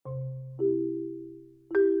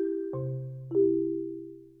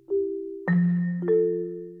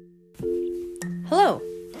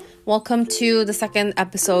welcome to the second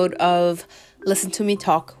episode of Listen to Me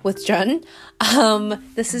Talk with Jen.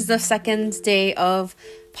 This is the second day of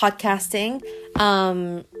podcasting.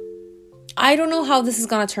 I don't know how this is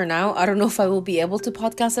going to turn out. I don't know if I will be able to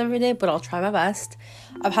podcast every day, but I'll try my best.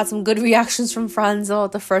 I've had some good reactions from friends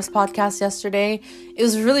about the first podcast yesterday. It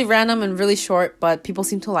was really random and really short, but people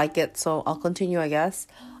seem to like it, so I'll continue, I guess.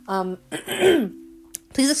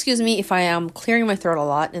 Please excuse me if I am clearing my throat a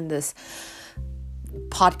lot in this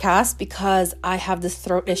podcast because I have this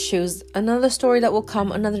throat issues. Another story that will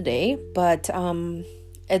come another day, but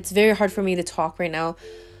it's very hard for me to talk right now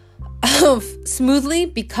smoothly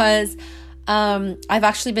because I've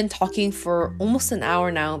actually been talking for almost an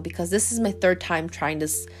hour now because this is my third time trying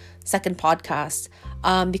this second podcast.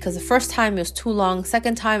 Because the first time it was too long.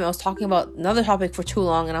 Second time I was talking about another topic for too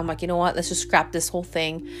long, and I'm like, you know what? Let's just scrap this whole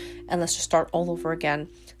thing and let's just start all over again.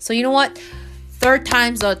 So you know what? Third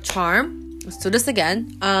time's a charm. Let's do this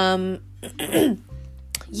again.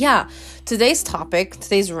 Yeah,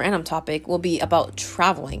 today's random topic will be about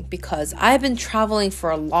traveling because I've been traveling for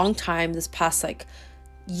a long time this past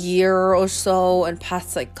year or so and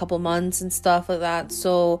past couple months and stuff like that.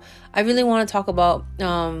 So I really want to talk about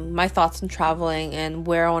my thoughts on traveling and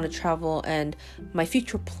where I want to travel and my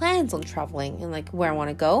future plans on traveling and where I want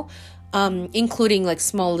to go, including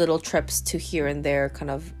small little trips to here and there, kind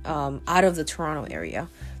of out of the Toronto area.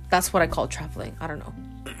 That's what I call traveling. I don't know.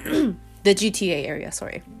 The GTA area,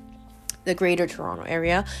 sorry. The Greater Toronto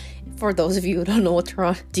Area. For those of you who don't know what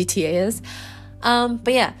Toronto GTA is.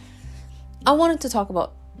 But yeah, I wanted to talk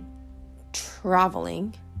about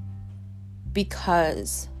traveling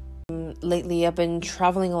because lately I've been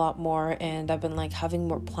traveling a lot more and I've been having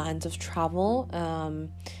more plans of travel.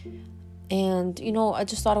 And I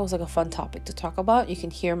just thought it was a fun topic to talk about. You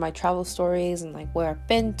can hear my travel stories and where I've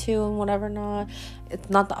been to and whatever not. It's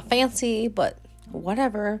not that fancy, but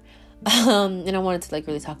whatever. And I wanted to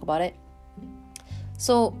really talk about it.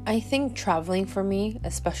 So I think traveling for me,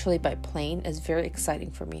 especially by plane, is very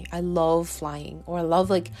exciting for me. I love flying, or I love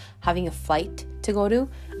having a flight to go to.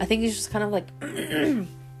 I think it's just kind of a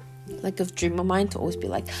dream of mine to always be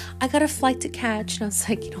I got a flight to catch. And I was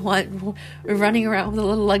you know what? We're running around with a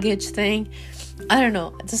little luggage thing. I don't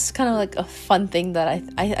know. It's just kind of a fun thing that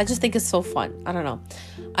I just think is so fun. I don't know.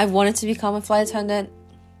 I wanted to become a flight attendant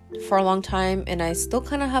for a long time, and I still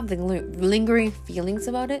kind of have the lingering feelings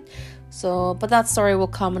about it. So, but that story will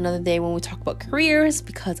come another day when we talk about careers,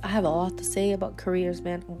 because I have a lot to say about careers,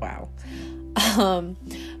 man. Wow.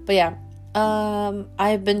 But yeah,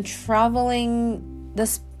 I've been traveling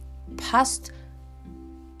this past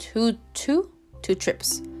two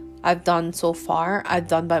trips I've done so far. I've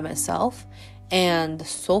done by myself, and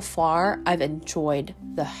so far I've enjoyed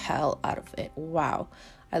the hell out of it. Wow.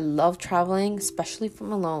 I love traveling, especially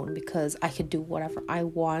from alone, because I can do whatever I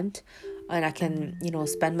want and I can,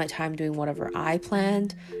 spend my time doing whatever I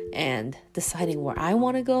planned and deciding where I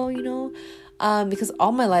want to go, because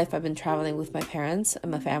all my life I've been traveling with my parents and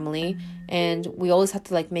my family, and we always had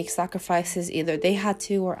to make sacrifices. Either they had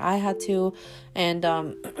to or I had to, and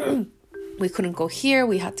we couldn't go here,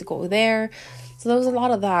 we had to go there. So there was a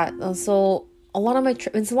lot of that. So a lot of my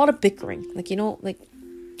it's a lot of bickering,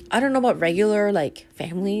 I don't know about regular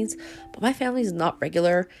families, but my family is not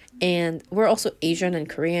regular, and we're also Asian and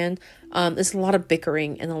Korean. There's a lot of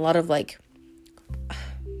bickering and a lot of I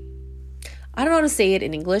don't know how to say it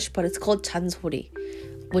in English, but it's called 잔소리,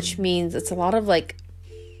 which means it's a lot of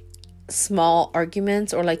small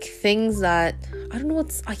arguments or things that I don't know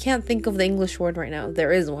I can't think of the English word right now.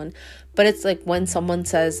 There is one, but it's when someone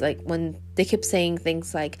says when they keep saying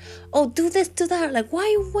things oh, do this, do that,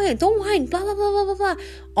 why, don't whine, blah blah blah blah blah blah.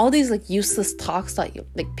 All these useless talks that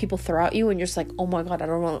people throw at you, and you're just oh my god, I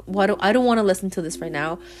don't want to listen to this right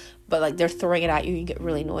now, but they're throwing it at you. You get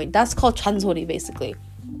really annoyed. That's called 잔소리 basically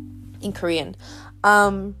in Korean.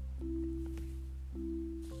 But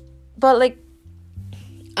let's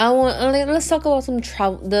talk about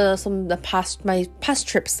my past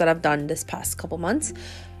trips that I've done this past couple months,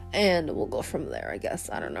 and we'll go from there, I guess.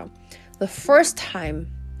 I don't know. The first time,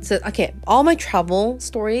 all my travel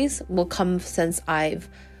stories will come since I've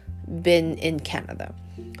been in Canada,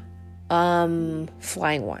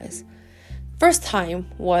 flying wise. First time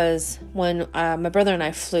was when my brother and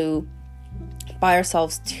I flew by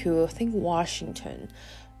ourselves to, I think, Washington,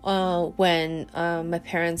 when my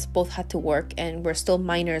parents both had to work and we're still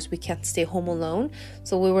minors. We can't stay home alone,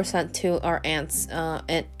 so we were sent to our aunts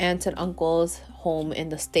and uncles home in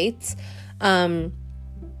the States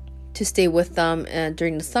to stay with them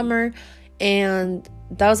during the summer. And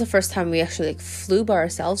that was the first time we actually flew by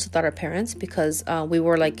ourselves without our parents, because we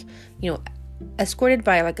were escorted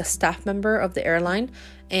by a staff member of the airline,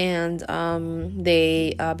 and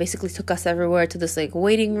they basically took us everywhere to this like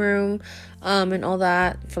waiting room and all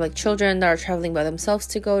that for like children that are traveling by themselves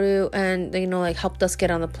to go to, and you know, like helped us get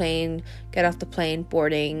off the plane,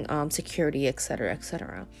 boarding, security, etc.,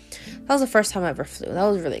 etc. That was the first time I ever flew. That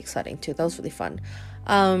was really exciting too. That was really fun.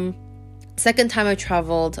 Second time I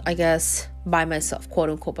traveled, I guess, by myself, quote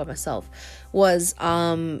unquote by myself, was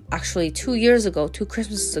actually 2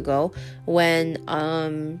 Christmases ago, when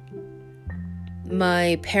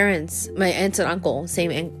my parents, my aunt and uncle, same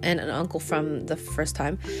aunt and uncle from the first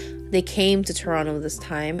time, they came to Toronto this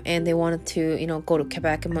time, and they wanted to, you know, go to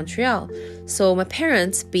Quebec and Montreal. So my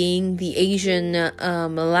parents, being the Asian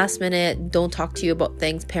last minute, don't talk to you about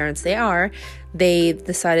things parents they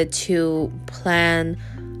decided to plan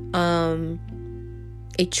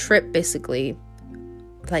a trip basically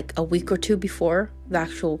like a week or two before the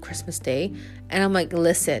actual Christmas day. And I'm like,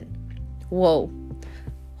 listen, whoa,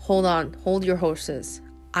 hold your horses.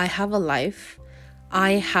 I have a life.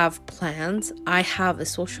 I have plans. I have a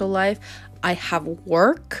social life. I have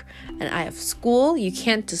work and I have school. You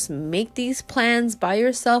can't just make these plans by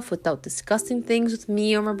yourself without discussing things with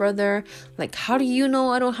me or my brother. Like, how do you know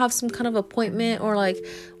I don't have some kind of appointment or like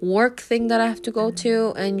work thing that I have to go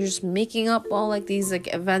to, and you're just making up all like these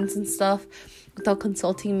like events and stuff without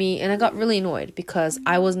consulting me? And I got really annoyed because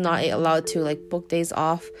I was not allowed to like book days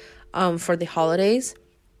off for the holidays,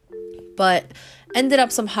 but ended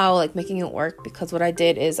up somehow like making it work, because what I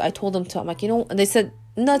did is I told them I'm like, you know, and they said,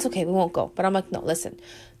 no, it's okay, we won't go. But I'm like, no, listen,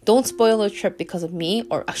 don't spoil the trip because of me,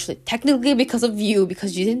 or actually technically because of you,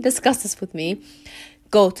 because you didn't discuss this with me.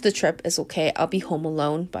 Go to the trip, it's okay. I'll be home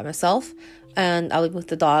alone by myself, and I'll be with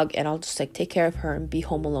the dog, and I'll just like take care of her and be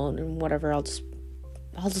home alone and whatever. I'll just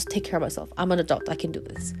take care of myself. I'm an adult, I can do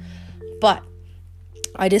this. But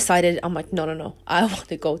I decided, I'm like, no, I want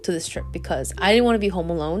to go to this trip because I didn't want to be home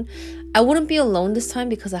alone. I wouldn't be alone this time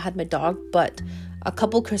because I had my dog, but a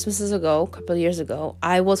couple years ago,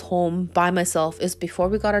 I was home by myself. It's before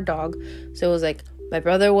we got our dog. So it was like, my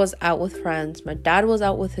brother was out with friends, my dad was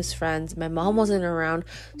out with his friends, my mom wasn't around.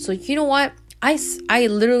 So you know what? I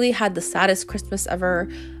literally had the saddest Christmas ever,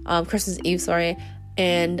 Christmas Eve, sorry.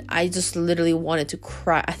 And I just literally wanted to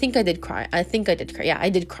cry. I think I did cry. Yeah, I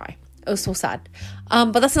did cry. It was so sad.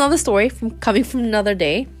 But that's another story coming from another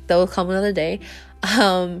day. That will come another day.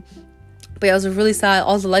 But yeah, I was really sad.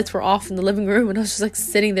 All the lights were off in the living room, and I was just like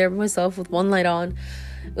sitting there by myself with one light on.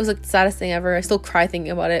 It was like the saddest thing ever. I still cry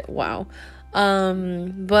thinking about it. Wow.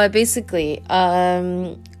 But basically,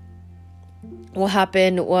 what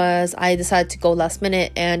happened was I decided to go last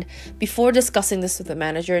minute, and before discussing this with the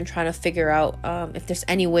manager and trying to figure out if there's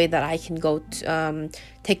any way that I can go to,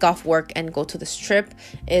 take off work and go to this trip,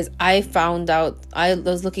 is I found out, I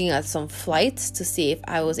was looking at some flights to see if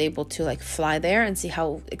I was able to like fly there and see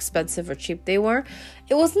how expensive or cheap they were.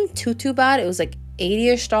 It wasn't too bad. It was like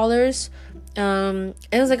 $80-ish.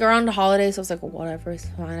 It was like around the holidays, so I was like, well, whatever, it's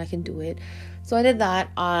fine, I can do it. So I did that.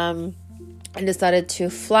 I decided to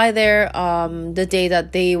fly there the day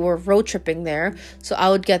that they were road tripping there, so I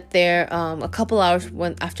would get there a couple hours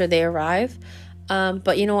after they arrive.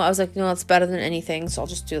 But you know what, I was like, no, it's better than anything, so I'll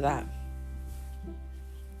just do that.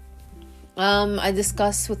 I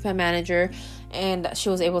discussed with my manager, and she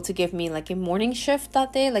was able to give me like a morning shift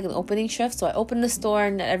that day, like an opening shift. So I opened the store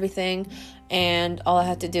and everything, and all I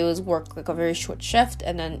had to do is work like a very short shift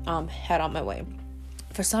and then head on my way.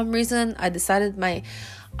 For some reason, I decided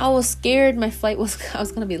I was scared I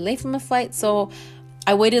was gonna be late for my flight, so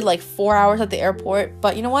I waited like 4 hours at the airport.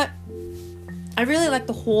 But you know what, I really like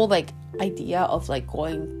the whole like idea of like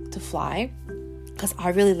going to fly, because I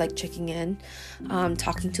really like checking in,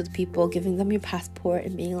 talking to the people, giving them your passport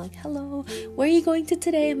and being like, hello, where are you going to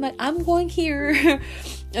today? I'm like, I'm going here.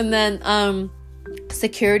 And then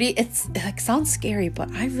security, it like sounds scary,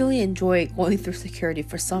 but I really enjoy going through security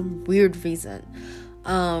for some weird reason.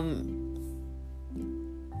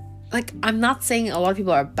 Like, I'm not saying a lot of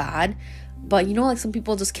people are bad, but you know, like some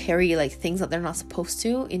people just carry like things that they're not supposed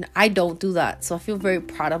to, and I don't do that. So I feel very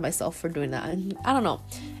proud of myself for doing that. And I don't know,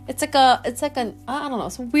 it's like I don't know,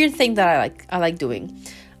 it's a weird thing that I like doing.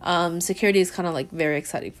 Security is kind of like very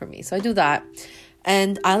exciting for me, so I do that.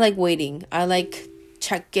 And I like waiting. I like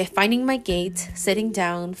finding my gate, sitting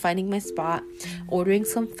down, finding my spot, ordering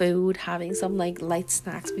some food, having some like light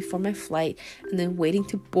snacks before my flight, and then waiting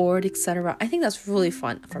to board, etc. I think that's really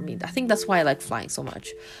fun for me. I think that's why I like flying so much.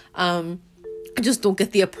 I just don't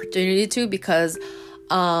get the opportunity to, because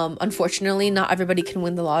unfortunately not everybody can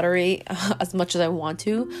win the lottery as much as I want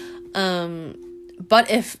to.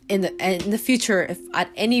 But if in the future, if at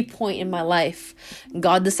any point in my life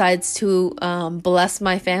God decides to bless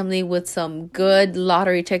my family with some good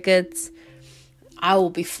lottery tickets, I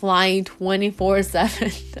will be flying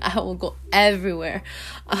 24/7. I will go everywhere.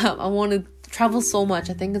 I want to travel so much.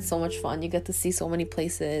 I think it's so much fun. You get to see so many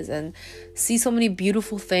places and see so many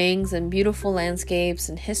beautiful things and beautiful landscapes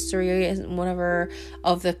and history and whatever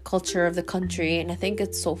of the culture of the country. And I think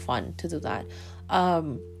it's so fun to do that.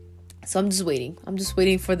 So I'm just waiting. I'm just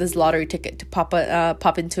waiting for this lottery ticket to pop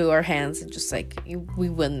into our hands and just like we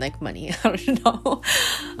win like money. I don't know.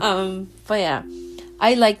 But yeah.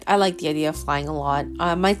 I like the idea of flying a lot.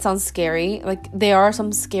 It might sound scary. Like, there are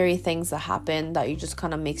some scary things that happen that you just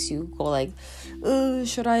kind of makes you go like,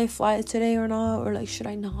 should I fly today or not? Or like, should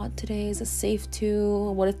I not today? Is it safe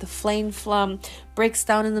to? What if the plane breaks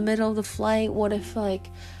down in the middle of the flight? What if like,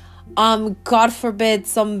 God forbid,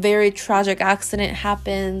 some very tragic accident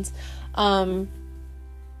happens? I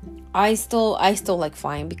still like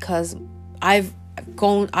flying because I've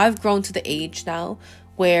grown to the age now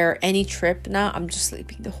where any trip now I'm just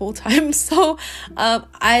sleeping the whole time. So I,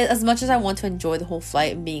 as much as I want to enjoy the whole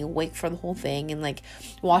flight and being awake for the whole thing and like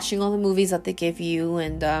watching all the movies that they give you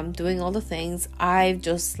and doing all the things, I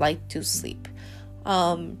just like to sleep.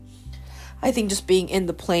 I think just being in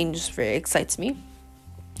the plane just very excites me.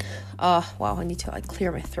 Wow, I need to like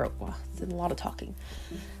clear my throat. Wow, it's a lot of talking.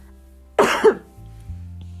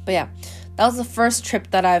 But yeah, that was the first trip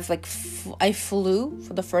that I've like I flew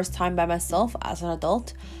for the first time by myself as an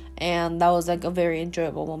adult, and that was like a very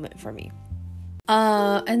enjoyable moment for me.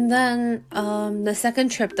 And then the second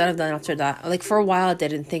trip that I've done after that, like for a while I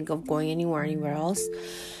didn't think of going anywhere else,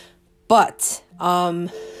 but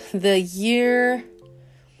the year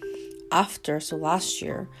after, so last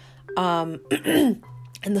year, in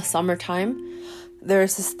the summertime,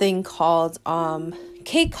 there's this thing called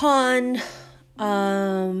KCON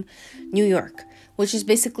New York, which is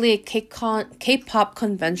basically a K-pop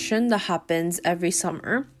convention that happens every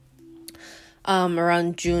summer,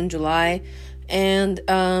 around June, July, and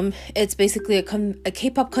it's basically a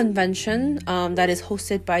K-pop convention that is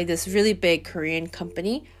hosted by this really big Korean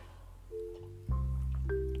company.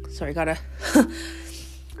 Sorry, gotta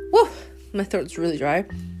whoa, my throat's really dry.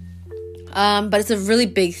 But it's a really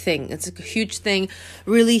big thing. It's a huge thing.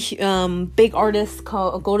 Really big artists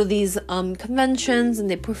go to these conventions and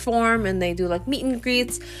they perform and they do like meet and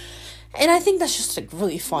greets. And I think that's just like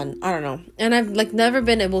really fun. I don't know. And I've like never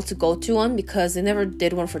been able to go to one because they never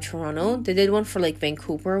did one for Toronto. They did one for like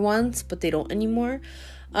Vancouver once, but they don't anymore.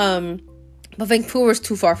 But Vancouver is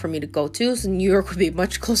too far for me to go to, so New York would be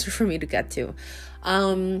much closer for me to get to.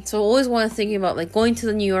 So I always wanted thinking about like going to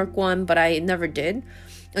the New York one, but I never did.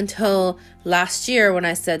 Until last year when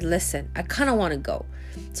I said, listen, I kind of want to go.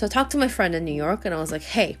 So I talked to my friend in New York and I was like,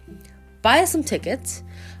 hey, buy us some tickets.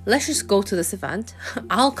 Let's just go to this event.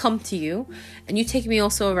 I'll come to you and you take me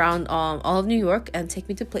also around all of New York and take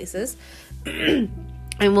me to places and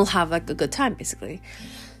we'll have like a good time basically.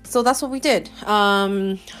 So that's what we did.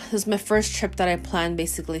 This is my first trip that I planned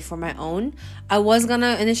basically for my own. I was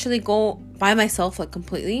gonna initially go by myself like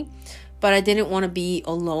completely, but I didn't want to be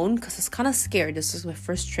alone because I was kind of scared. This was my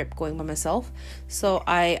first trip going by myself. So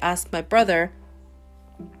I asked my brother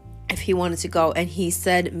if he wanted to go, and he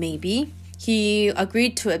said maybe. He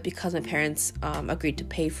agreed to it because my parents agreed to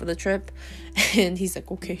pay for the trip. And he's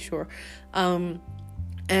like, okay, sure.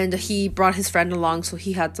 And he brought his friend along, so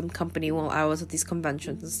he had some company while I was at these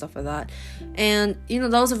conventions and stuff like that. And, you know,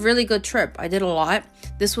 that was a really good trip. I did a lot.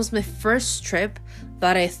 This was my first trip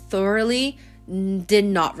that I thoroughly did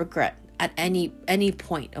not regret at any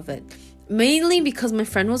point of it, mainly because my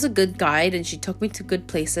friend was a good guide and she took me to good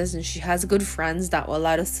places and she has good friends that will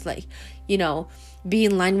allow us to like, you know, be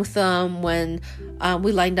in line with them when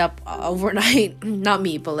we lined up overnight. Not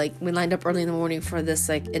me, but like we lined up early in the morning for this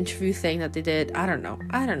like interview thing that they did. I don't know.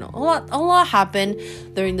 A lot happened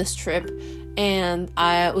during this trip, and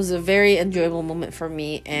it was a very enjoyable moment for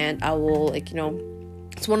me, and I will like, you know,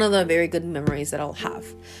 it's one of the very good memories that I'll have.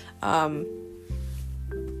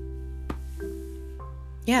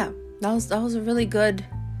 Yeah, that was a really good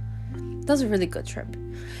trip.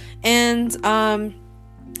 And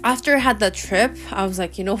after I had that trip, I was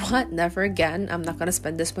like, you know what? Never again. I'm not gonna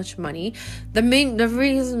spend this much money. The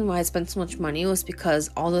reason why I spent so much money was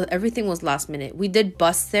because everything was last minute. We did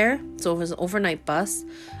bus there, so it was an overnight bus.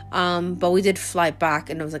 But we did fly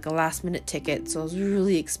back, and it was like a last minute ticket, so it was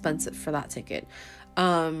really expensive for that ticket.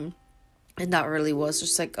 And that really was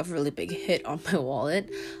just like a really big hit on my wallet.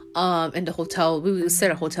 And the hotel, we stayed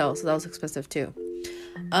at a hotel, so that was expensive too.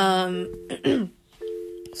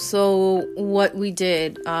 So what we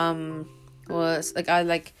did was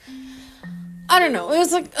like I don't know. It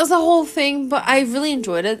was a whole thing, but I really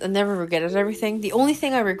enjoyed it. I never regretted everything. The only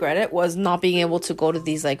thing I regretted was not being able to go to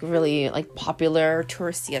these like really like popular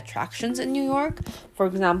touristy attractions in New York. For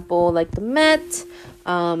example, like the Met,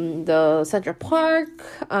 the Central Park,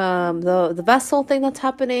 the Vessel thing that's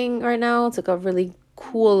happening right now. It's like a really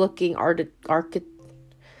cool looking architect.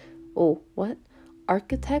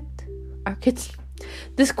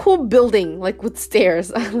 This cool building like with stairs.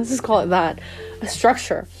 Let's just call it that, a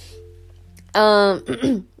structure.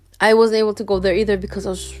 I wasn't able to go there either because I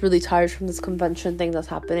was just really tired from this convention thing that's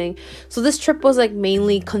happening. So this trip was like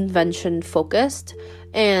mainly convention focused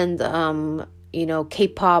and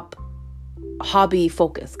K-pop hobby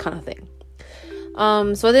focused kind of thing.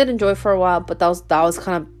 So I did enjoy it for a while, but that was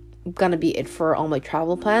kind of gonna be it for all my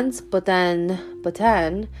travel plans. But then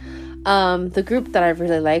the group that I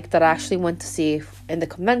really liked that I actually went to see in the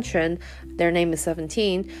convention, their name is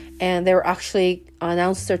 17, and they were actually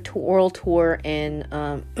announced their world tour in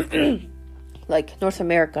like North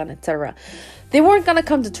America and etc. They weren't gonna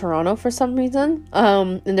come to Toronto for some reason,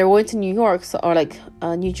 and they're going to New York or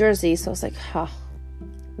New Jersey. So I was like,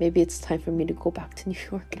 maybe it's time for me to go back to New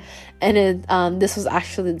York. And this was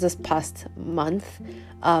actually this past month,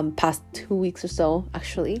 past 2 weeks or so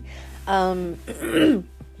actually.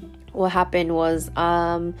 What happened was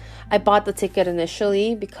I bought the ticket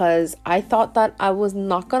initially because I thought that I was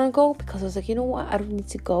not gonna go, because I was like, you know what, I don't need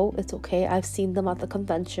to go, it's okay, I've seen them at the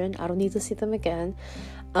convention, I don't need to see them again.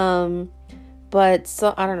 But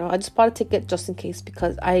so I don't know, I just bought a ticket just in case,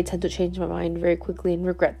 because I tend to change my mind very quickly and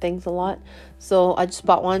regret things a lot. So I just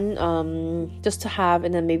bought one just to have,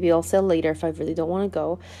 and then maybe I'll sell later if I really don't want to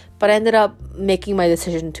go. But I ended up making my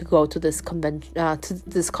decision to go to this convention, to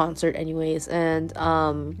this concert anyways. And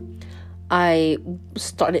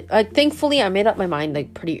thankfully I made up my mind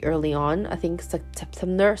like pretty early on. I think it's like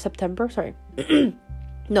September, sorry.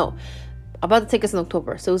 No, I bought the tickets in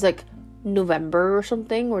October, so it was like November or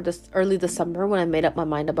something, or just early December when I made up my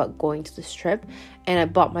mind about going to this trip, and I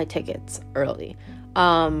bought my tickets early.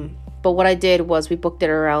 But what I did was we booked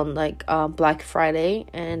it around like Black Friday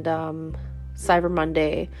and Cyber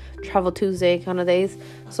Monday, Travel Tuesday kind of days.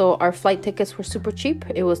 So our flight tickets were super cheap.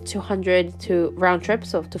 It was $200 to round trip,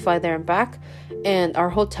 so to fly there and back, and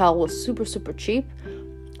our hotel was super cheap.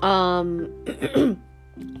 The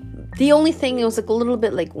only thing, it was like a little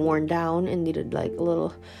bit like worn down and needed like a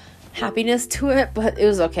little happiness to it, but it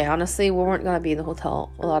was okay. Honestly, we weren't gonna be in the hotel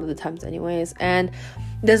a lot of the times anyways, and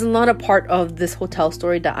there's not a part of this hotel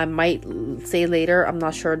story that I might say later. I'm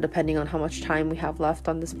not sure, depending on how much time we have left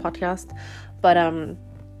on this podcast. But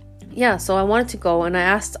yeah, so I wanted to go, and I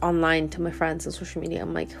asked online to my friends on social media,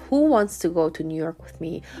 I'm like, who wants to go to New York with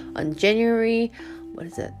me on January,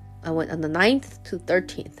 I went on the 9th to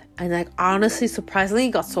 13th. And like, honestly,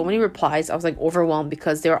 surprisingly, got so many replies. I was like overwhelmed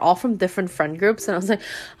because they were all from different friend groups. And I was like,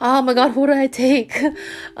 oh my God, who do I take?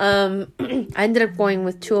 I ended up going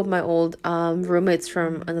with two of my old roommates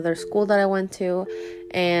from another school that I went to.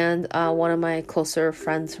 And one of my closer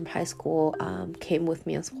friends from high school came with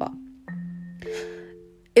me as well.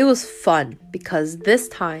 It was fun because this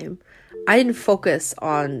time I didn't focus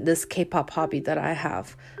on this K-pop hobby that I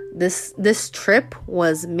have. This trip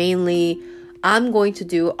was mainly, I'm going to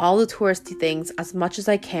do all the touristy things as much as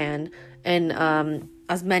I can, and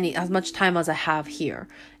as much time as I have here.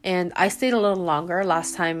 And I stayed a little longer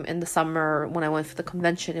last time in the summer when I went for the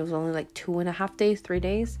convention. It was only like 2.5 days, 3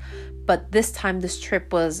 days. But this time, this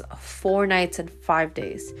trip was 4 nights and 5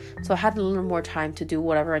 days. So I had a little more time to do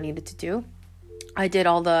whatever I needed to do. I did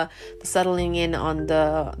all the settling in on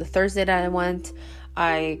the Thursday that I went.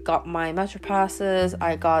 I got my Metro passes,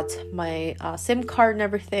 I got my SIM card and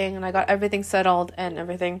everything, and I got everything settled and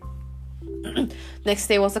everything. Next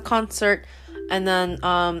day was the concert, and then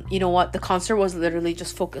you know what, the concert was literally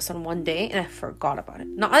just focused on one day, and I forgot about it.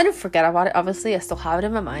 No, I didn't forget about it, obviously I still have it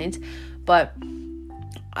in my mind, but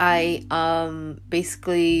I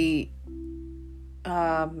basically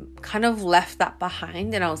kind of left that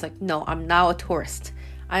behind, and I was like, no, I'm now a tourist.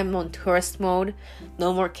 I'm on tourist mode.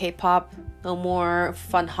 No more K-pop, no more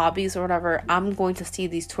fun hobbies or whatever. I'm going to see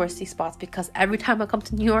these touristy spots, because every time I come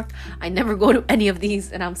to New York, I never go to any of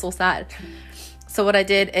these, and I'm so sad. So what I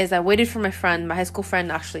did is I waited for my friend. My high school friend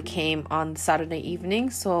actually came on Saturday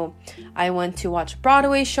evening. So I went to watch a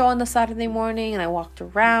Broadway show on the Saturday morning, and I walked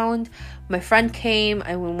around. My friend came,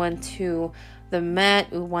 and we went to the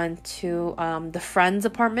Met. We went to the Friends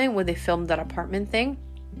apartment where they filmed that apartment thing.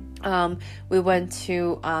 We went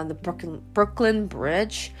to the Brooklyn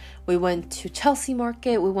Bridge. We went to Chelsea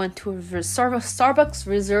Market. We went to Starbucks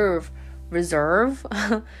Reserve reserve.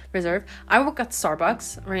 Reserve. I work at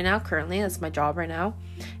Starbucks right now, currently. That's my job right now.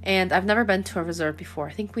 And I've never been to a reserve before.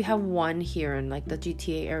 I think we have one here in like the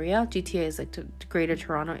GTA area. GTA is like the Greater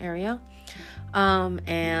Toronto area.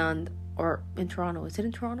 Or in Toronto. Is it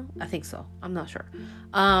in Toronto? I think so. I'm not sure.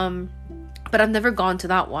 But I've never gone to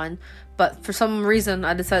that one. But for some reason,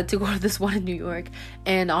 I decided to go to this one in New York.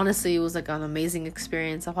 And honestly, it was like an amazing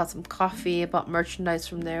experience. I bought some coffee, I bought merchandise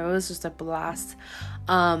from there. It was just a blast.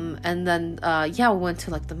 And then, we went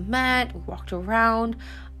to like the Met. We walked around.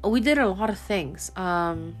 We did a lot of things.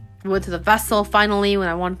 We went to the Vessel finally when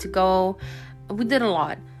I wanted to go. We did a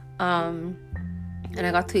lot. And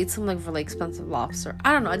I got to eat some like really expensive lobster.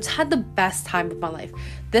 I don't know. I just had the best time of my life.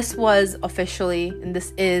 This was officially, and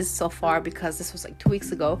this is so far because this was like 2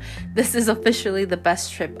 weeks ago. This is officially the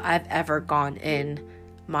best trip I've ever gone in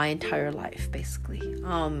my entire life, basically.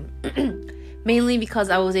 Mainly because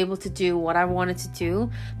I was able to do what I wanted to do,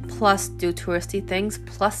 plus do touristy things,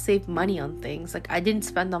 plus save money on things. Like I didn't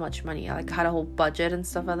spend that much money. I like had a whole budget and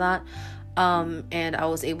stuff like that. And I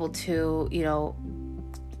was able to,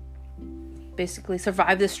 basically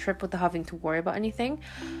survive this trip without having to worry about anything.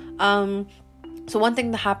 So one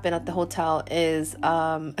thing that happened at the hotel is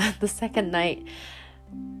the second night,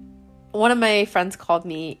 one of my friends called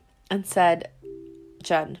me and said,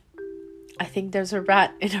 Jen, I think there's a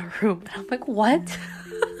rat in our room. And I'm like, what?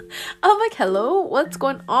 I'm like, hello, what's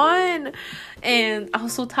going on? And I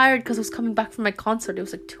was so tired because I was coming back from my concert. It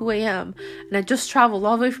was like 2 a.m. and I just traveled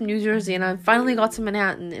all the way from New Jersey, and I finally got to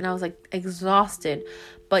Manhattan, and I was like exhausted.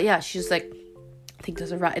 But yeah, she's like, I think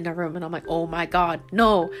there's a rat in our room. And I'm like, oh my God,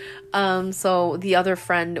 no. So the other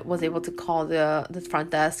friend was able to call the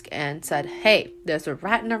front desk and said, hey, there's a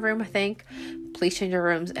rat in our room, I think. Please change your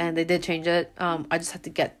rooms. And they did change it. I just had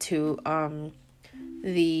to get to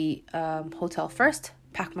the hotel first,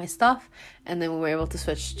 pack my stuff, and then we were able to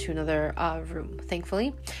switch to another room,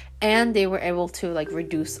 thankfully. And they were able to like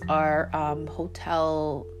reduce our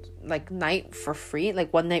hotel like night for free.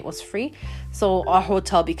 Like one night was free, so our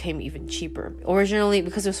hotel became even cheaper. Originally,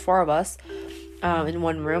 because there's 4 of us in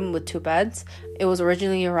one room with 2 beds, it was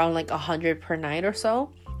originally around like 100 per night or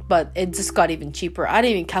so, but it just got even cheaper. I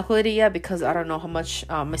didn't even calculate it yet because I don't know how much.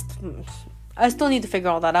 I still need to figure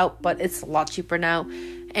all that out, but it's a lot cheaper now.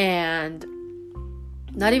 And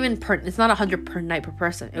not even it's not 100 per night per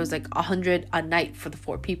person. It was like 100 a night for the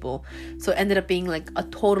 4 people. So it ended up being like a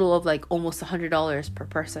total of like almost $100 per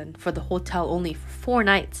person for the hotel only for 4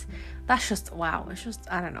 nights. That's just, wow. It's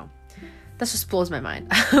just, I don't know. That just blows my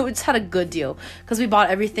mind. We just had a good deal because we bought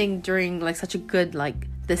everything during like such a good like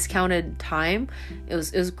discounted time. It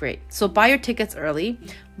was great. So buy your tickets early.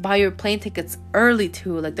 Buy your plane tickets early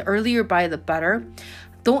too. Like the earlier you buy, the better.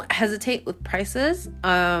 Don't hesitate with prices.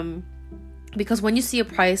 Because when you see a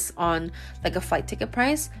price on like a flight ticket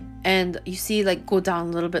price and you see like go down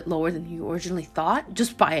a little bit lower than you originally thought,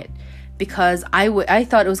 just buy it. Because I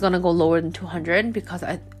thought it was gonna go lower than 200 because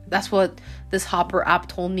that's what this Hopper app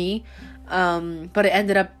told me. But it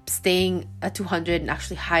ended up staying at 200 and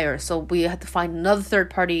actually higher. So we had to find another third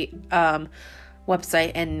party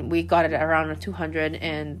website, and we got it around 200,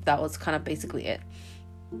 and that was kind of basically it.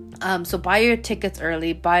 So buy your tickets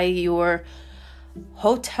early, buy your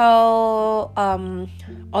hotel,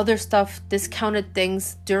 other stuff, discounted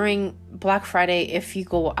things during Black Friday if you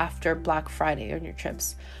go after Black Friday on your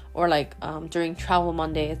trips, or like during Travel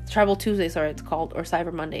Tuesday, it's called, or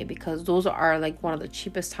Cyber Monday, because those are like one of the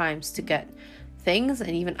cheapest times to get things.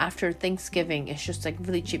 And even after Thanksgiving, it's just like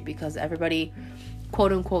really cheap because everybody,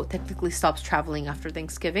 quote unquote, technically stops traveling after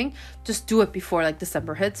Thanksgiving. Just do it before like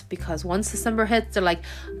December hits, because once December hits, they're like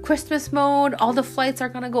Christmas mode. All the flights are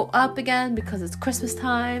gonna go up again because it's Christmas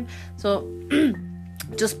time. So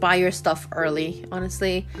just buy your stuff early.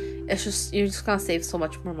 Honestly, it's just, you're just gonna save so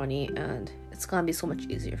much more money, and it's gonna be so much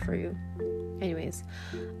easier for you. Anyways,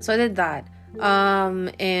 so I did that.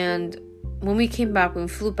 And when we came back, we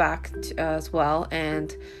flew back as well,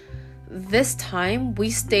 and this time we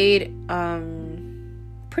stayed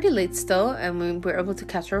pretty late still, and we were able to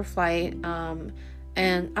catch our flight.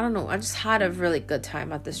 And I don't know, I just had a really good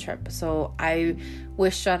time at this trip. So I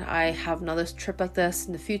wish that I have another trip like this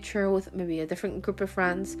in the future with maybe a different group of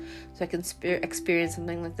friends, so I can experience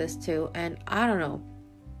something like this too. And I don't know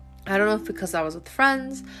if because I was with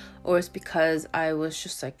friends, or it's because I was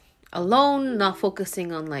just like alone, not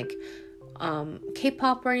focusing on like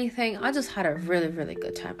K-pop or anything. I just had a really, really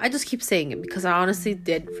good time. I just keep saying it because I honestly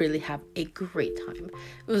did really have a great time.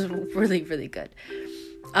 It was really, really good.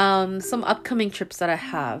 Some upcoming trips that I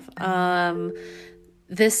have.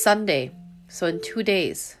 This Sunday, so in 2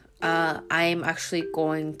 days, I'm actually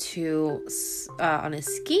going to on a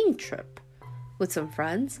skiing trip with some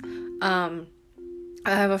friends. I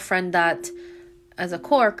have a friend that, as a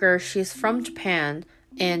coworker, she's from Japan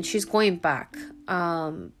and she's going back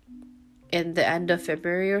in the end of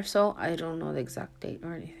February or so. I don't know the exact date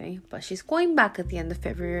or anything, but she's going back at the end of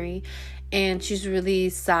February, and she's really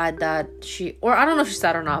sad that or I don't know if she's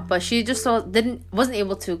sad or not, but she just wasn't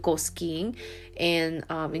able to go skiing in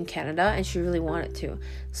Canada, and she really wanted to.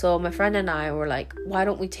 So my friend and I were like, why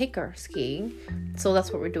don't we take her skiing? So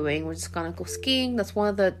that's what we're doing. We're just gonna go skiing. That's one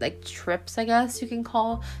of the like trips, I guess you can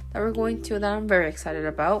call, that we're going to, that I'm very excited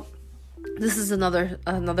about. This is another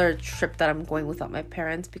trip that I'm going without my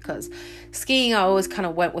parents, because skiing I always kind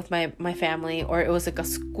of went with my family, or it was like a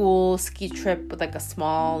school ski trip with like a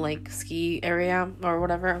small like ski area or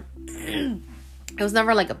whatever. It was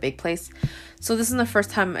never like a big place. So this is the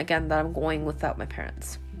first time again that I'm going without my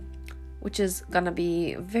parents, which is gonna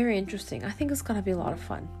be very interesting. I think it's gonna be a lot of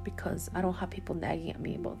fun because I don't have people nagging at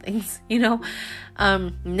me about things, you know.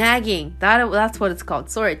 Nagging, that's what it's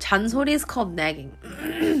called. Sorry, 잔소리 is called nagging.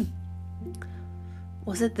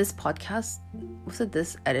 Was it this podcast? Was it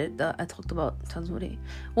this edit that I talked about 잔소리?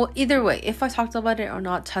 Well, either way, if I talked about it or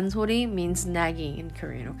not, 잔소리 means nagging in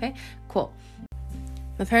Korean, okay? Cool.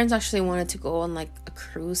 My parents actually wanted to go on like a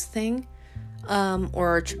cruise thing,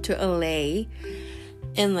 or a trip to LA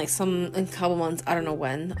in like in a couple months, I don't know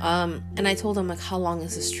when. And I told them like, how long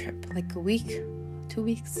is this trip? Like a week, 2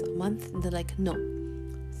 weeks, a month? And they're like, no,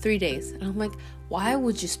 3 days. And I'm like, why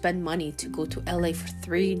would you spend money to go to LA for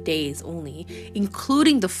 3 days only,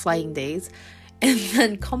 including the flying days, and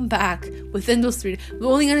then come back within those 3 days?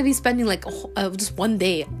 We're only going to be spending like just 1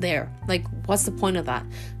 day there. Like, what's the point of that?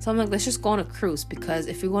 So I'm like, let's just go on a cruise, because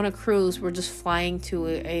if we go on a cruise, we're just flying to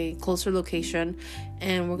a closer location,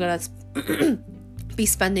 and we're going to be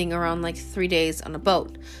spending around like 3 days on a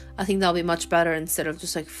boat. I think that'll be much better instead of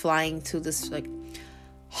just like flying to this like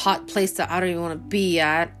hot place that I don't even want to be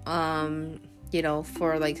at,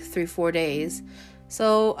 for like 3-4 days.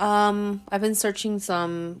 So I've been searching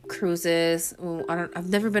some cruises. I've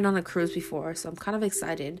never been on a cruise before, so I'm kind of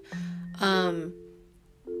excited.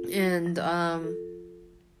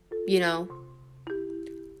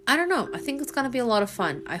 I don't know. I think it's gonna be a lot of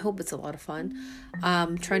fun. I hope it's a lot of fun.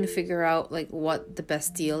 Trying to figure out like what the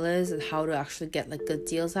best deal is and how to actually get like good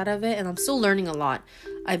deals out of it. And I'm still learning a lot.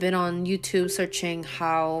 I've been on YouTube searching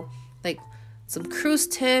how like some cruise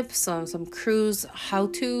tips, some cruise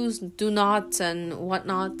how-tos, do-nots and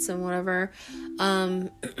whatnots and whatever. And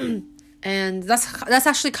that's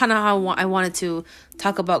actually kind of how I wanted to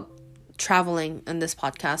talk about traveling in this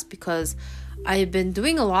podcast, because I've been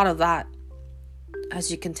doing a lot of that. As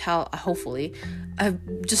you can tell, hopefully, I've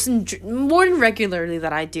just more than regularly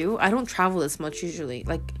that I do. I don't travel as much usually.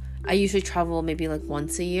 Like, I usually travel maybe like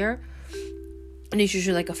once a year. And it's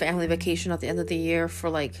usually like a family vacation at the end of the year for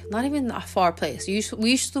like not even a far place.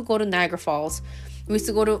 We used to go to Niagara Falls. We used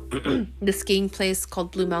to go to the skiing place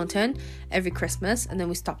called Blue Mountain every Christmas, and then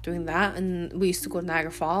we stopped doing that. And we used to go to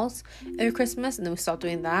Niagara Falls every Christmas, and then we stopped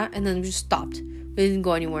doing that, and then we just stopped. We didn't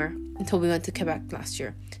go anywhere until we went to Quebec last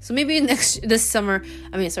year. So maybe this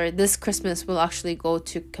Christmas we'll actually go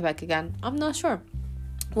to Quebec again. I'm not sure.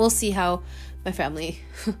 We'll see how my family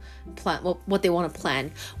plan, what they want to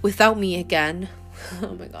plan without me again.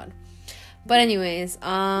 Oh my god. But anyways,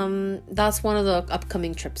 that's one of the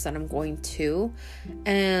upcoming trips that I'm going to.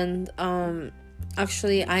 And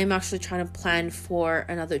actually I'm actually trying to plan for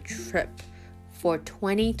another trip for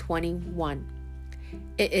 2021.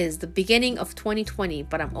 It is the beginning of 2020,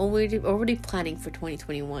 but I'm already planning for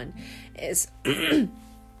 2021. Is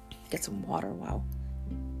get some water. Wow.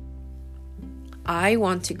 I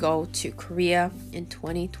want to go to Korea in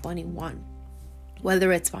 2021.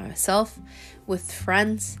 Whether it's by myself, with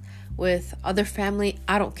friends, with other family,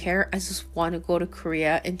 I don't care. I just want to go to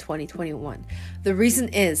Korea in 2021. The reason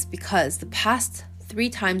is because the past 3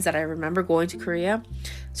 times that I remember going to Korea,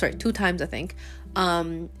 2 times I think,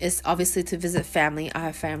 is obviously to visit family. I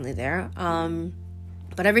have family there.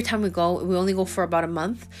 But every time we go, we only go for about a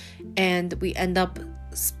month, and we end up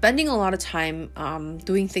spending a lot of time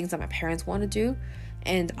doing things that my parents want to do.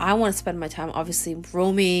 And I want to spend my time obviously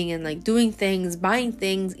roaming and like doing things, buying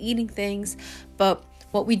things, eating things. But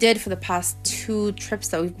what we did for the past 2 trips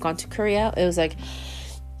that we've gone to Korea, it was like,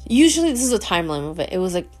 usually this is the timeline of it. It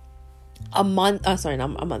was like a month, not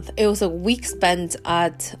a month. It was a week spent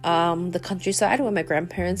at the countryside where my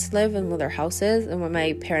grandparents live and where their house is, and where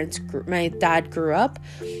my dad grew up,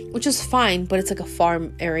 which is fine, but it's like a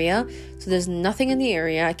farm area. So there's nothing in the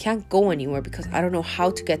area. I can't go anywhere because I don't know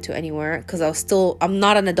how to get to anywhere because I'm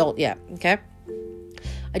not an adult yet, okay?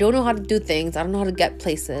 I don't know how to do things. I don't know how to get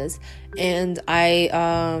places. And I,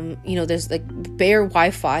 there's like bare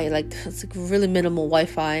Wi-Fi, like it's like really minimal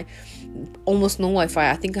Wi-Fi, almost no Wi-Fi.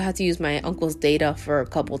 I think I had to use my uncle's data for a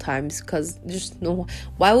couple times because there's no,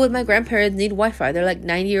 why would my grandparents need Wi-Fi? They're like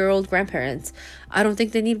 90-year-old grandparents. I don't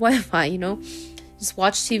think they need Wi-Fi, just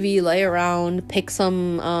watch TV, lay around, pick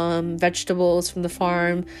some vegetables from the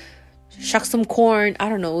farm, shuck some corn. I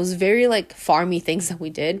don't know. It was very like farmy things that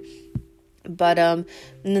we did. But and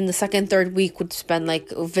then the second, third week would spend like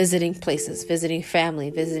visiting places, visiting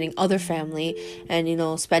family, visiting other family,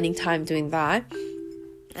 and spending time doing that.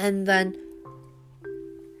 And then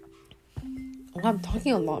I'm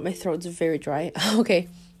talking a lot. My throat's very dry. Okay.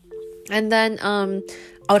 And then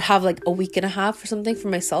I would have like a week and a half or something for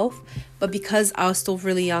myself. But because I was still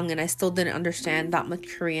really young and I still didn't understand that much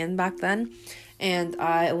Korean back then, and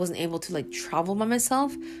I wasn't able to like travel by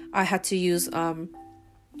myself, I had to use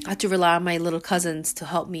I had to rely on my little cousins to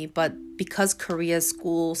help me. But because Korea's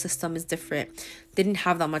school system is different, they didn't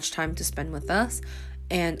have that much time to spend with us,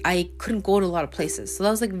 and I couldn't go to a lot of places. So that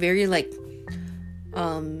was like very like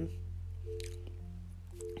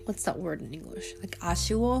what's that word in English? Like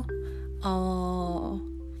아쉬워?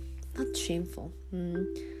 Not shameful.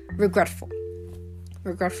 Regretful.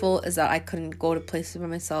 Regretful is that I couldn't go to places by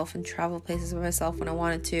myself and travel places by myself when I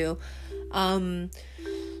wanted to.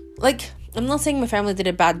 I'm not saying my family did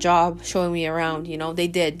a bad job showing me around, they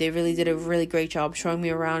did. They really did a really great job showing me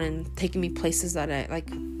around and taking me places that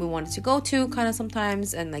we wanted to go to kind of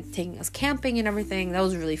sometimes, and like taking us camping and everything. That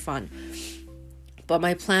was really fun. But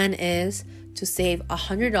my plan is to save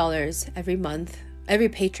 $100 every month, every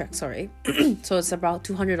paycheck, sorry. So it's about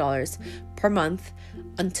 $200 per month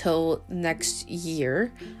until next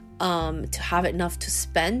year, to have enough to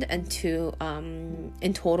spend and to,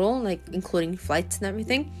 in total, like including flights and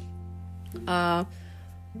everything. I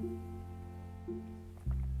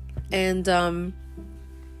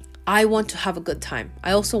want to have a good time.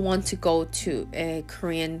 I also want to go to a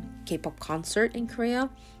Korean K-pop concert in Korea.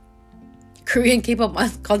 Korean K-pop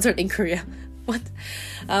concert in Korea. What?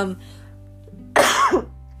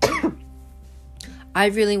 I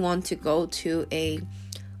really want to go to a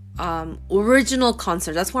original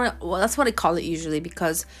concert. That's what I call it usually,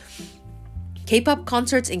 because K-pop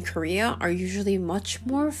concerts in Korea are usually much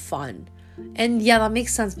more fun. And yeah, that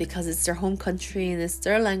makes sense because it's their home country and it's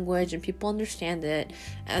their language and people understand it,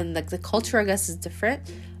 and like the culture, I guess, is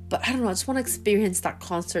different. But I don't know, I just want to experience that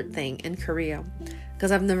concert thing in Korea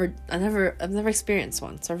because I've never experienced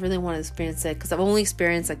one. So I really want to experience it because I've only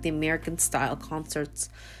experienced like the American style concerts,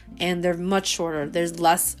 and they're much shorter. There's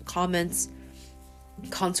less comments.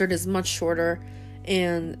 Concert is much shorter,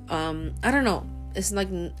 and I don't know. It's like,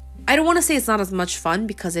 I don't want to say it's not as much fun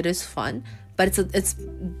because it is fun, but it's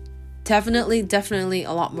definitely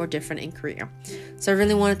a lot more different in Korea. So I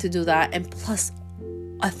really wanted to do that. And plus,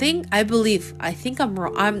 I think I'm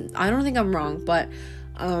wrong. I don't think I'm wrong, but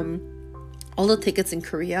all the tickets in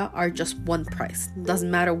Korea are just one price. It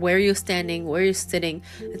doesn't matter where you're standing, where you're sitting,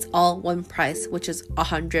 it's all one price, which is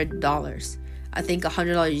 $100. I think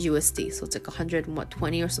 $100 USD, so it's like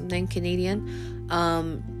 120 or something Canadian.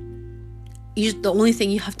 The only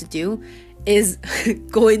thing you have to do is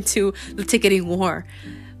go into the ticketing war.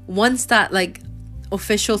 Once that like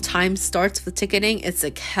official time starts for ticketing, it's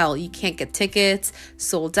like hell. You can't get tickets,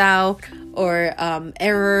 sold out, or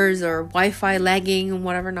errors or Wi-Fi lagging and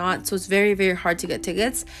whatever not. So it's very, very hard to get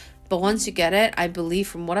tickets. But once you get it, I believe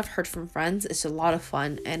from what I've heard from friends, it's a lot of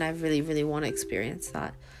fun, and I really, really want to experience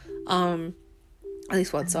that. At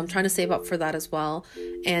least once. So I'm trying to save up for that as well.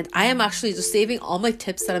 And I am actually just saving all my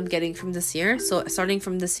tips that I'm getting from this year. So starting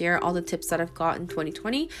from this year, all the tips that I've got in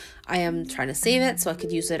 2020, I am trying to save it so I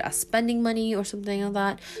could use it as spending money or something like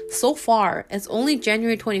that. So far, it's only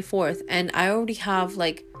January 24th, and I already have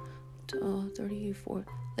like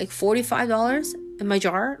 $45 in my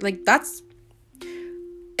jar. Like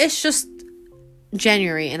it's just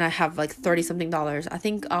January and I have like 30 something dollars. I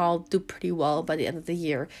think I'll do pretty well by the end of the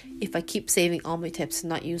year if I keep saving all my tips and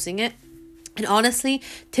not using it. And honestly,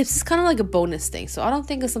 tips is kind of like a bonus thing, so I don't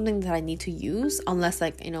think it's something that I need to use unless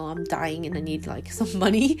like I'm dying and I need like some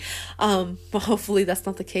money. But hopefully that's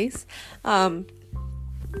not the case. I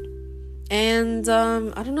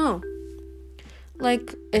don't know,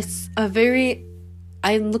 like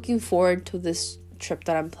I'm looking forward to this trip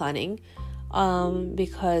that I'm planning.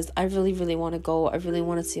 Because I really, really want to go. I really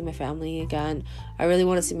want to see my family again. I really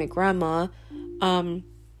want to see my grandma.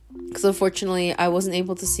 Because unfortunately, I wasn't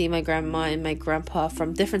able to see my grandma and my grandpa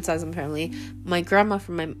from different sides of my family. My grandma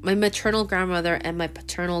from my maternal grandmother and my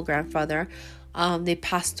paternal grandfather, they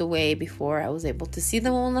passed away before I was able to see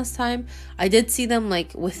them one last time. I did see them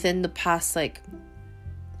like within the past like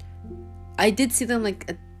I did see them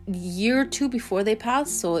like a year or two before they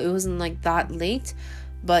passed, so it wasn't like that late.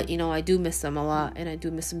 But you know, I do miss them a lot, and I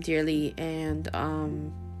do miss them dearly. And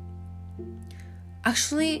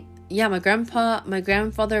actually, yeah, my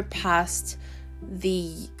grandfather passed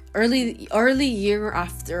the early year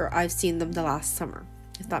after I've seen them the last summer,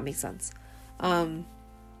 if that makes sense. And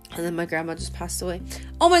then my grandma just passed away.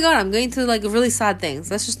 Oh my god, I'm going to like really sad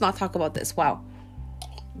things. Let's just not talk about this. Wow.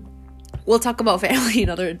 We'll talk about family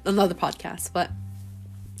another podcast, but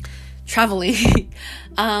traveling.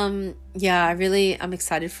 Yeah, I'm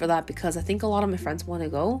excited for that because I think a lot of my friends want to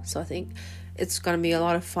go. So I think it's going to be a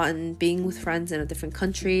lot of fun being with friends in a different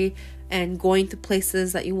country and going to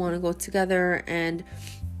places that you want to go together. And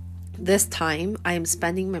this time I am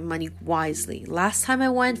spending my money wisely. Last time I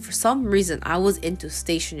went, for some reason, I was into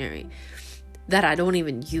stationery that I don't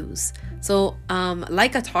even use. So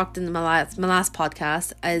like I talked in my last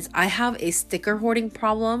podcast, as I have a sticker hoarding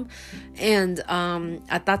problem. And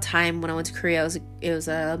at that time when I went to Korea, it was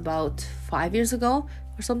about 5 years ago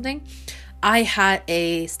or something, I had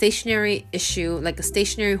a stationery issue, like a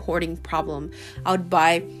stationery hoarding problem. I would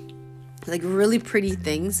buy like really pretty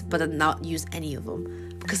things but then not use any of them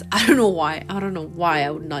because I don't know why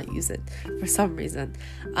I would not use it for some reason.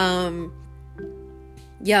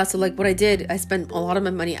 Yeah, so like what I did, I spent a lot of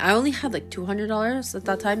my money. I only had like $200 at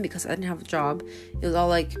that time because I didn't have a job. It was all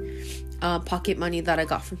like pocket money that I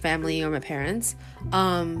got from family or my parents.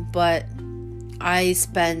 But I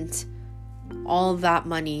spent all that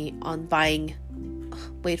money on buying,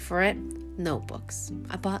 wait for it, notebooks.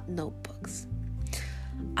 I bought notebooks.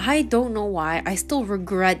 I don't know why. I still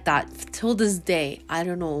regret that till this day. I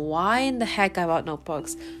don't know why in the heck I bought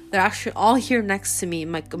notebooks. They're actually all here next to me,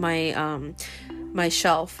 my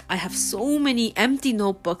shelf. I have so many empty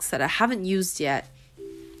notebooks that I haven't used yet.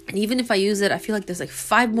 And even if I use it, I feel like there's like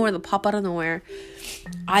 5 more that pop out of nowhere.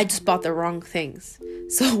 I just bought the wrong things.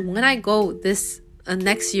 So when I go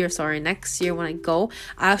next year when I go,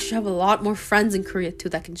 I actually have a lot more friends in Korea too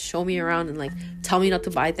that can show me around and like tell me not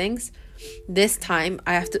to buy things. This time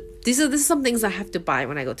I have to, this is some things I have to buy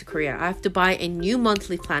when I go to Korea. I have to buy a new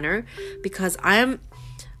monthly planner because I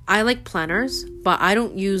like planners, but I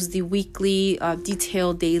don't use the weekly,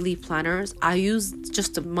 detailed daily planners. I use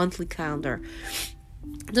just a monthly calendar.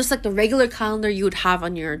 Just like the regular calendar you would have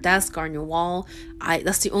on your desk or on your wall.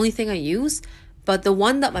 That's the only thing I use. But the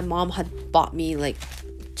one that my mom had bought me like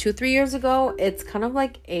 2-3 years ago, it's kind of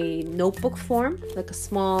like a notebook form, like a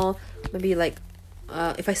small, maybe like,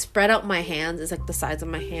 if I spread out my hands, it's like the size of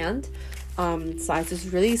my hand. Size is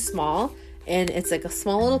really small. And it's like a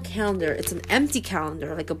small little calendar. It's an empty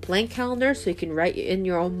calendar, like a blank calendar, so you can write in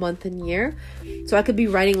your own month and year. So I could be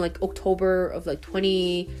writing like October of like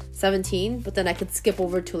 2017, but then I could skip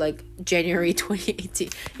over to like January 2018.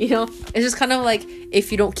 You know, it's just kind of like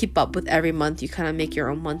if you don't keep up with every month, you kind of make your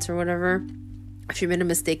own months or whatever. If you made a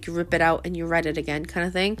mistake, you rip it out and you write it again, kind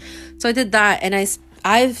of thing. So I did that, and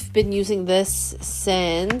I've been using this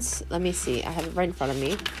since, let me see, I have it right in front of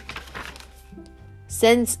me.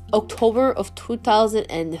 Since October of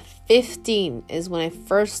 2015 is when I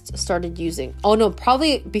first started using. Oh no,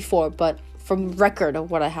 probably before, but from record of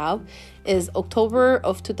what I have is October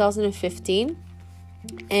of 2015,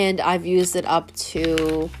 and I've used it up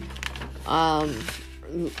to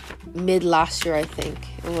mid last year. I think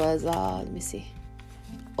it was let me see.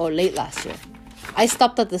 Oh, late last year. I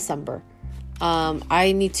stopped at December.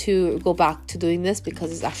 I need to go back to doing this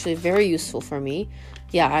because it's actually very useful for me.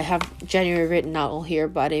 Yeah, I have January written out all here,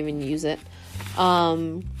 but I didn't even use it. I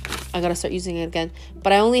gotta start using it again.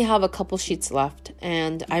 But I only have a couple sheets left,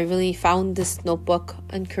 and I really found this notebook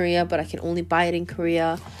in Korea, but I can only buy it in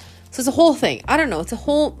Korea. So it's a whole thing. I don't know.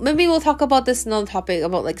 Maybe we'll talk about this another topic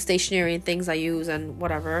about like stationery and things I use and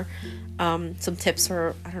whatever. Some tips,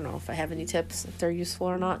 or I don't know if I have any tips, if they're useful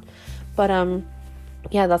or not. But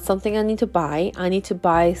yeah, that's something I need to buy. I need to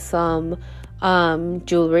buy some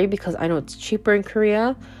jewelry because I know it's cheaper in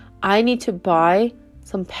Korea. I need to buy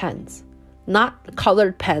some pens, not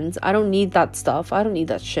colored pens. I don't need that stuff. I don't need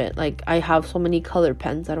that shit. Like, I have so many colored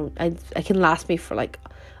pens. I can last me for like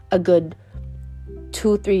a good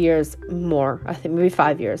 2-3 years more. I think maybe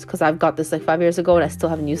 5 years, because I've got this like 5 years ago and I still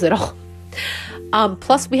haven't used it all.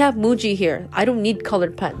 Plus we have Muji here. I don't need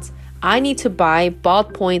colored pens. I need to buy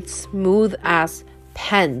ballpoint smooth ass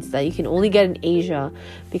pens that you can only get in Asia,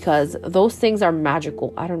 because those things are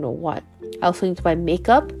magical. I don't know what. I also need to buy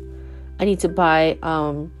makeup. I need to buy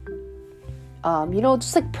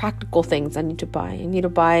just like practical things I need to buy. I need to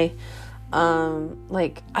buy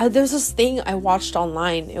there's this thing I watched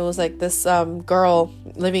online. It was like this girl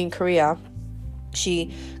living in Korea.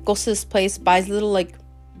 She goes to this place, buys little like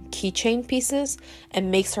keychain pieces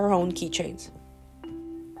and makes her own keychains.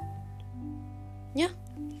 Yeah.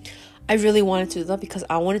 I really wanted to do that because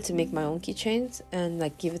I wanted to make my own keychains and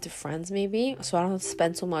like give it to friends maybe, so I don't have to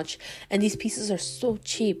spend so much. And these pieces are so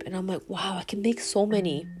cheap, and I'm like, wow, I can make so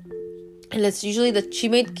many. And it's usually she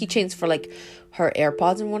made keychains for like her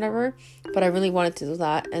AirPods and whatever, but I really wanted to do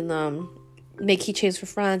that and make keychains for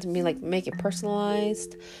friends and be like, make it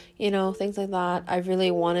personalized, you know, things like that. I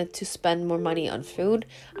really wanted to spend more money on food.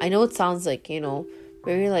 I know it sounds like, you know,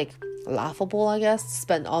 very like laughable, I guess, to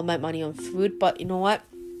spend all my money on food, but you know what?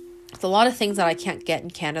 It's a lot of things that I can't get in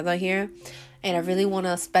Canada here, and I really want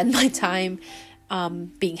to spend my time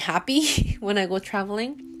being happy when I go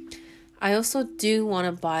traveling. I also do want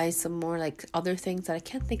to buy some more like other things that I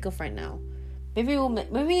can't think of right now.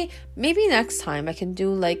 Maybe next time I can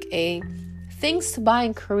do like a things to buy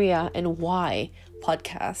in Korea and why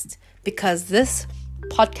podcast, because this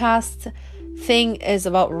podcast thing is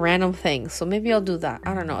about random things. So maybe I'll do that.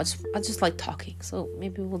 I don't know. I just like talking, so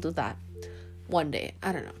maybe we'll do that one day.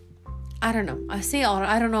 I don't know. I don't know. I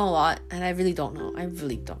don't know a lot, and I really don't know.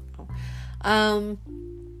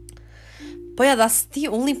 But yeah, that's the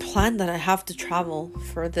only plan that I have to travel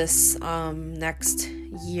for this next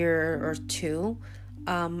year or two.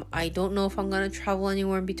 I don't know if I'm gonna travel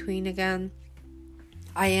anywhere in between again.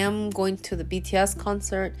 I am going to the BTS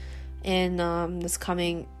concert in this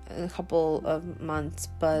coming a couple of months,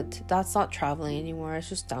 but that's not traveling anymore. It's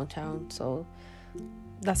just downtown, so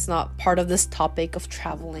that's not part of this topic of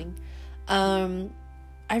traveling. I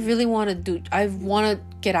want to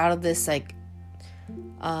get out of this like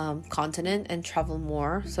continent and travel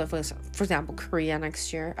more. So for example, Korea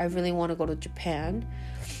next year. I really want to go to Japan.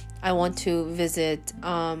 I want to visit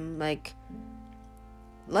like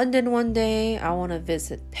London one day. I want to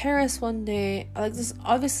visit Paris one day. Like, there's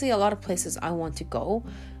obviously a lot of places I want to go.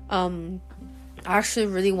 I actually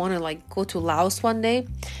really want to like go to Laos one day.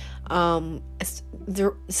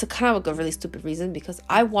 It's a kind of like a really stupid reason, because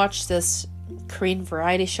I watched this Korean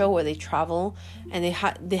variety show where they travel, and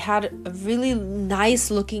they had a really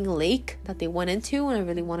nice looking lake that they went into, and I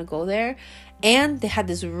really want to go there. And they had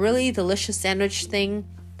this really delicious sandwich thing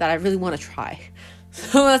that I really want to try.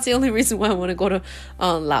 So that's the only reason why I want to go to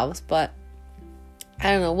Laos. But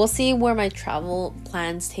I don't know. We'll see where my travel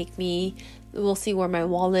plans take me. We'll see where my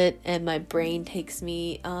wallet and my brain takes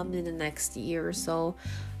me in the next year or so.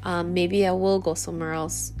 Maybe I will go somewhere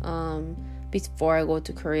else before I go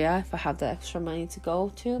to Korea, if I have the extra money to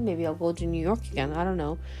go to. Maybe I'll go to New York again. I don't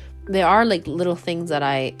know. There are like little things that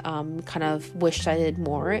I kind of wish I did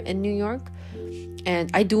more in New York.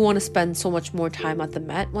 And I do want to spend so much more time at the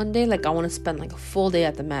Met one day. Like, I want to spend like a full day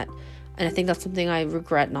at the Met. And I think that's something I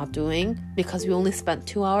regret not doing, because we only spent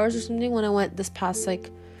 2 hours or something when I went this past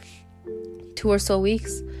like 2 or so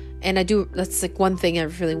weeks. And that's like one thing I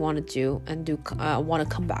really want to do, and want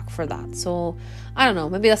to come back for that. So I don't know,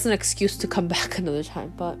 maybe that's an excuse to come back another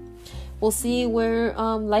time, but we'll see where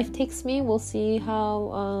life takes me. We'll see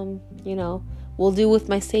how we'll do with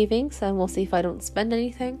my savings, and we'll see if I don't spend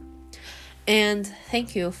anything. And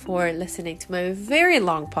thank you for listening to my very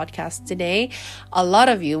long podcast today. A lot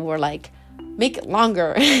of you were like, make it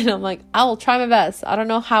longer. And I'm like, I will try my best. I don't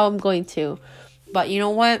know how I'm going to, but you know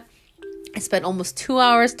what? I spent almost 2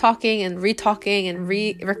 hours talking and re-talking and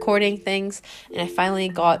re-recording things, and I finally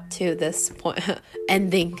got to this point,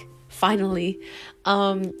 ending, finally.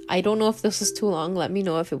 I don't know if this was too long. Let me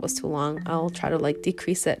know if it was too long. I'll try to like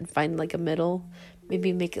decrease it and find like a middle,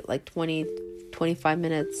 maybe make it like 20-25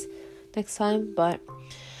 minutes next time. But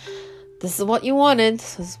this is what you wanted,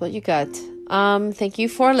 so this is what you got. Thank you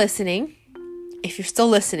for listening. If you're still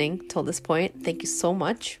listening till this point, thank you so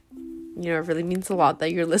much. You know, it really means a lot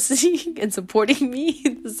that you're listening and supporting me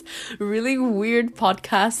in this really weird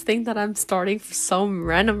podcast thing that I'm starting for some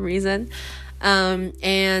random reason.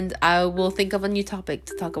 And I will think of a new topic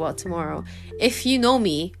to talk about tomorrow. If you know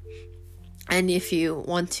me, and if you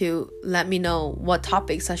want to let me know what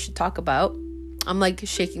topics I should talk about, I'm like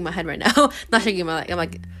shaking my head right now. Not shaking my leg, I'm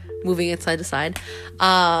like moving it side to side.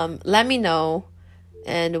 Let me know,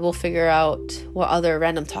 and we'll figure out what other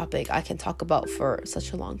random topic I can talk about for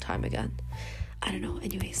such a long time again. I don't know.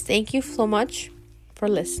 Anyways, thank you so much for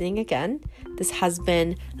listening again. This has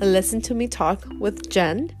been Listen to Me Talk with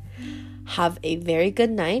Jen. Have a very good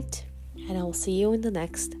night, and I will see you in the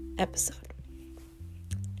next episode.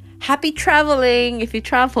 Happy traveling if you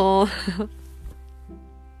travel.